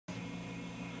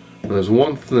Now, there's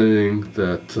one thing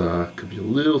that could be a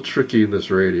little tricky in this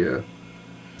radio.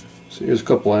 So here's a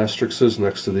couple asterisks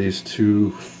next to these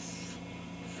two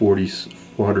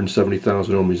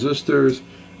 470,000 ohm resistors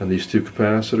and these two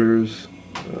capacitors.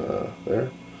 There,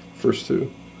 first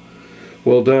two.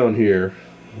 Well, down here,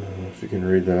 if you can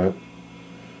read that,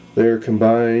 they're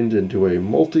combined into a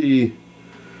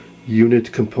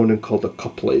multi-unit component called a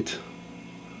couplate,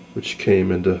 which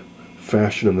came into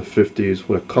fashion in the 50s.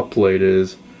 What a couplate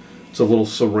is, it's a little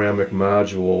ceramic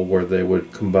module where they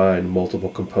would combine multiple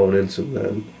components and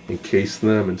then encase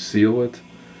them and seal it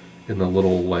in a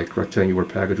little like rectangular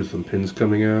package with some pins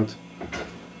coming out.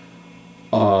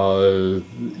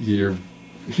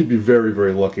 You'd be very,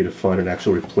 very lucky to find an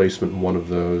actual replacement in one of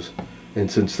those. And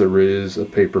since there is a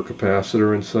paper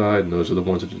capacitor inside, and those are the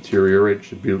ones that deteriorate,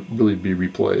 should really be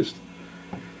replaced.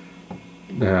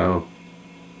 Now,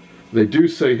 they do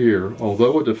say here,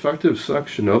 although a defective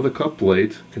section of the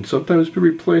couplate can sometimes be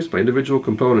replaced by individual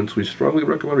components, we strongly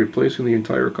recommend replacing the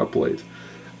entire couplate.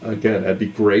 Again, that'd be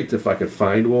great if I could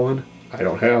find one. I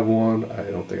don't have one.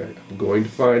 I don't think I'm going to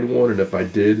find one, and if I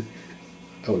did,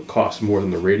 it would cost more than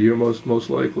the radio most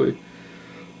likely.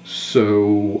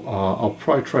 So I'll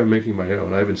probably try making my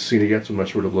own. I haven't seen it yet, so I'm not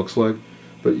sure what it looks like.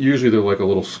 But usually they're like a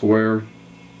little square,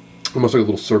 almost like a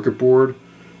little circuit board,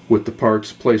 with the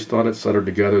parts placed on it, soldered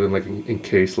together, then like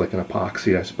encased like an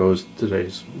epoxy, I suppose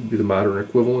today's would be the modern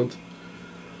equivalent.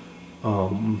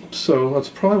 So that's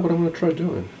probably what I'm going to try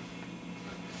doing.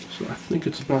 So I think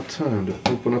it's about time to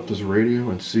open up this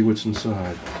radio and see what's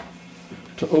inside.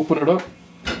 To open it up,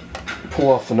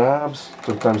 pull off the knobs.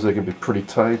 Sometimes they can be pretty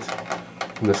tight.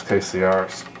 In this case they are.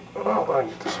 So, oh, I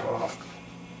get this off.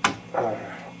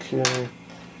 Okay.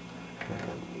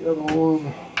 And the other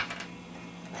one,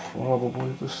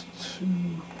 probably this too.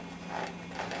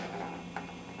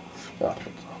 I'll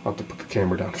have to put the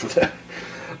camera down for that.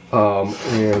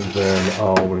 And then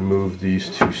I'll remove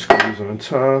these two screws on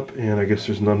top, and I guess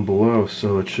there's none below,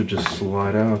 so it should just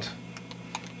slide out.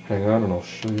 Hang on and I'll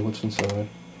show you what's inside.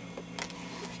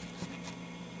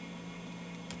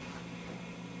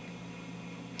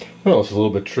 Well, it's a little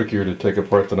bit trickier to take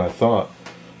apart than I thought.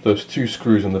 Those two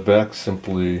screws in the back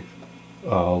simply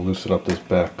loosen up this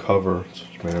back cover. It's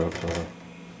made of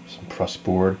some press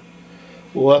board.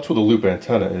 Well, that's where the loop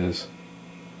antenna is,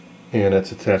 and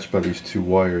it's attached by these two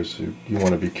wires. You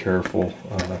want to be careful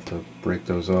not to break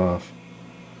those off.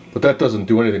 But that doesn't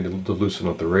do anything to loosen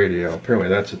up the radio. Apparently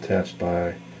that's attached by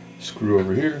a screw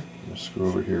over here and a screw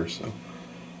over here. So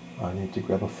I need to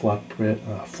grab a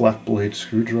flat blade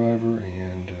screwdriver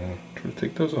and try to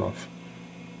take those off.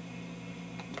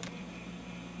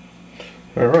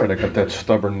 Alright, I got that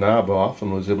stubborn knob off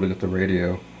and was able to get the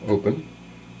radio open.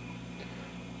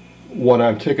 When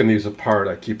I'm taking these apart,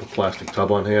 I keep a plastic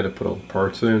tub on hand to put all the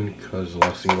parts in, because the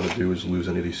last thing I want to do is lose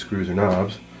any of these screws or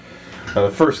knobs. Now,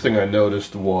 the first thing I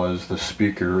noticed was the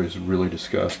speaker is really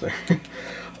disgusting.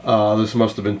 This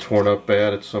must have been torn up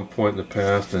bad at some point in the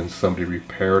past, and somebody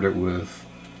repaired it with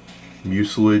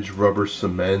mucilage, rubber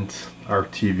cement,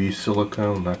 RTV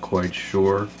silicone, not quite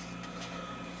sure.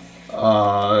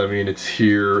 I mean, it's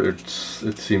here, it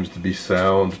seems to be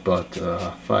sound, but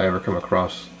if I ever come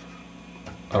across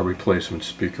a replacement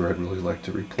speaker, I'd really like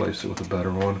to replace it with a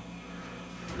better one.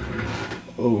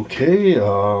 Okay,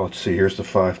 let's see, here's the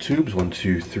 5 tubes, 1,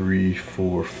 2, 3,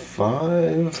 4,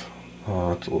 5. It's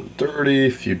a little dirty,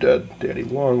 a few daddy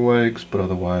long legs, but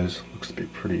otherwise looks to be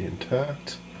pretty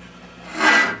intact.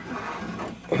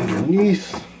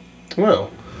 Underneath, well,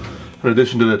 in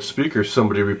addition to that speaker,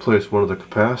 somebody replaced one of the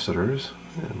capacitors,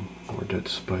 and more dead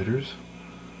spiders.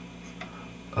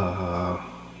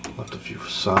 Left a few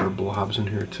solder blobs in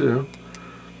here too.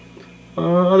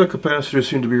 Other capacitors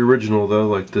seem to be original though,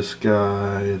 like this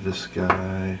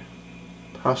guy,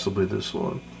 possibly this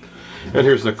one. And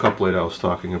here's the couplet I was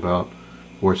talking about,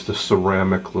 where it's the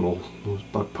ceramic little,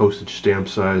 about postage stamp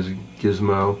size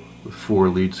gizmo with 4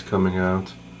 leads coming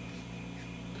out.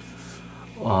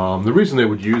 The reason they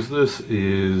would use this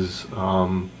is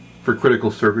for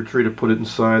critical circuitry, to put it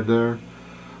inside there,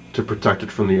 to protect it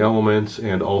from the elements,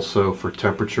 and also for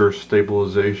temperature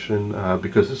stabilization,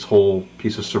 because this whole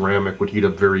piece of ceramic would heat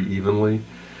up very evenly,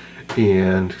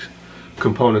 and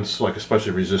components like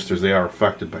especially resistors, they are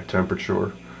affected by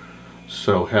temperature.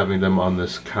 So having them on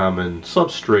this common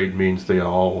substrate means they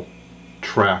all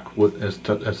track as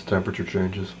the temperature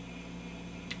changes.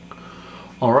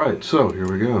 Alright, so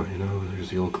here we go. You know, there's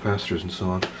the old capacitors and so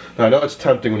on. Now I know it's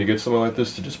tempting when you get something like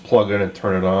this to just plug in and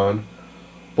turn it on,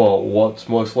 but what's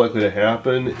most likely to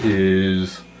happen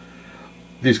is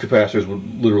these capacitors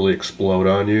would literally explode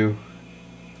on you.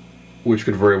 which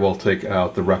could very well take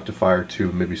out the rectifier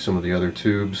tube, maybe some of the other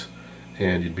tubes,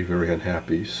 and you'd be very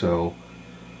unhappy. So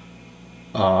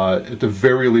at the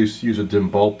very least, use a dim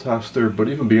bulb tester. But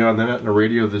even beyond that, in a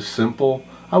radio this simple,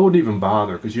 I wouldn't even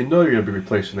bother, because you know you're going to be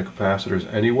replacing the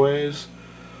capacitors anyways.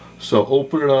 So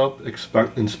open it up,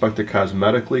 inspect it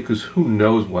cosmetically, because who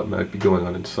knows what might be going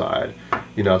on inside.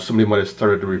 You know, somebody might have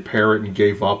started to repair it and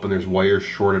gave up, and there's wires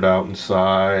shorted out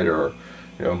inside, or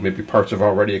you know, maybe parts have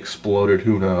already exploded,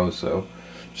 who knows. So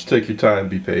just take your time,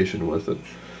 be patient with it.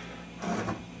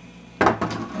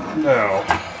 Now,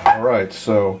 alright,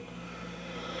 so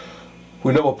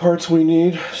we know what parts we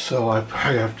need, so I'm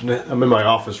in my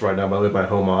office right now. I'm in my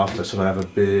home office, and I have a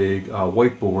big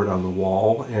whiteboard on the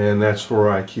wall, and that's where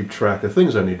I keep track of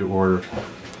things I need to order.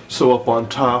 So up on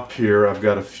top here, I've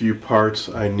got a few parts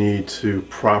I need to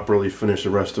properly finish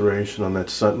the restoration on that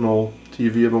Sentinel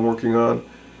TV I've been working on,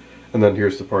 and then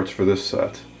here's the parts for this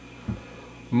set.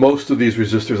 Most of these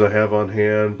resistors I have on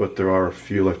hand, but there are a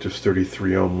few, like this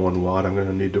 33 ohm 1 watt I'm going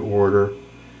to need to order.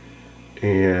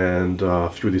 And a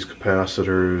few of these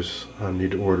capacitors I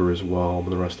need to order as well, but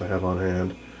the rest I have on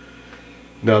hand.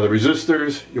 Now the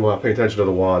resistors, you want to pay attention to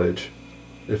the wattage.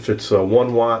 If it's a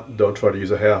 1 watt, don't try to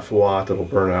use a half watt, it'll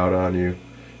burn out on you.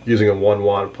 Using a 1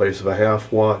 watt in place of a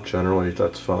half watt, generally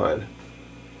that's fine.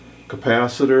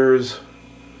 Capacitors,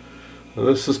 now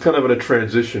this is kind of in a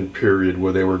transition period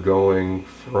where they were going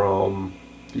from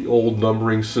the old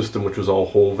numbering system, which was all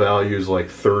whole values like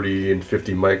 30 and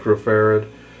 50 microfarad,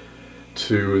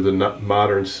 to the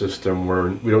modern system where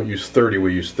we don't use 30,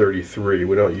 we use 33.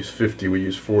 We don't use 50, we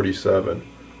use 47.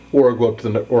 Or go up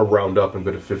to or round up and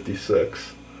go to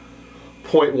 56.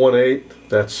 0.18,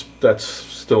 that's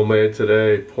still made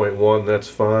today. 0.1, that's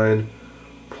fine.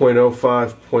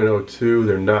 0.05, 0.02,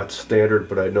 they're not standard,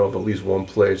 but I know of at least one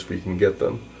place where you can get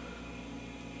them.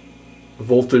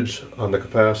 Voltage on the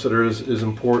capacitors is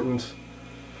important.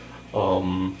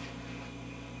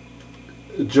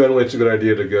 Generally, it's a good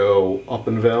idea to go up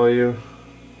in value.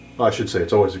 I should say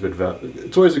it's always a good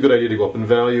idea to go up in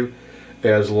value,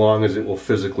 as long as it will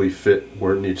physically fit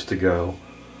where it needs to go.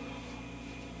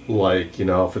 Like, you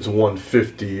know, if it's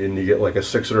 150 and you get like a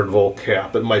 600 volt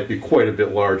cap, it might be quite a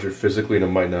bit larger physically, and it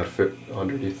might not fit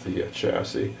underneath the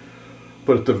chassis.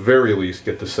 But at the very least,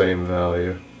 get the same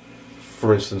value.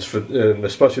 For instance, and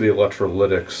especially the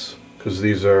electrolytics, because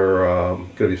these are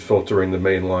going to be filtering the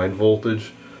main line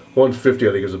voltage. 150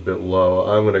 I think is a bit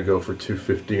low. I'm going to go for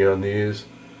 250 on these.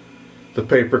 The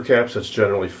paper caps, that's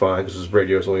generally fine, because this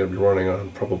radio is only going to be running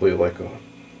on probably like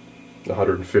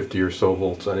 150 or so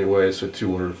volts anyway, so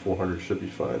 200 to 400 should be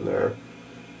fine there.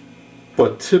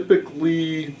 But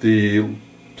typically the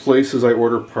places I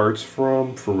order parts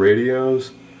from for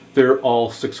radios, they're all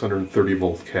 630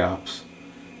 volt caps.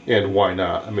 And why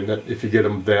not? I mean, if you get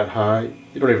them that high,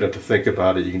 you don't even have to think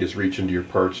about it. You can just reach into your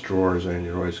parts drawers and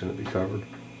you're always going to be covered.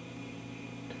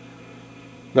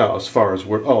 Now, as far as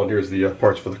where, oh, and here's the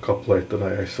parts for the cup plate that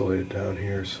I isolated down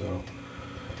here, so,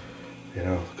 you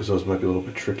know, because those might be a little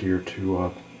bit trickier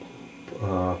to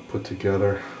put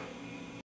together.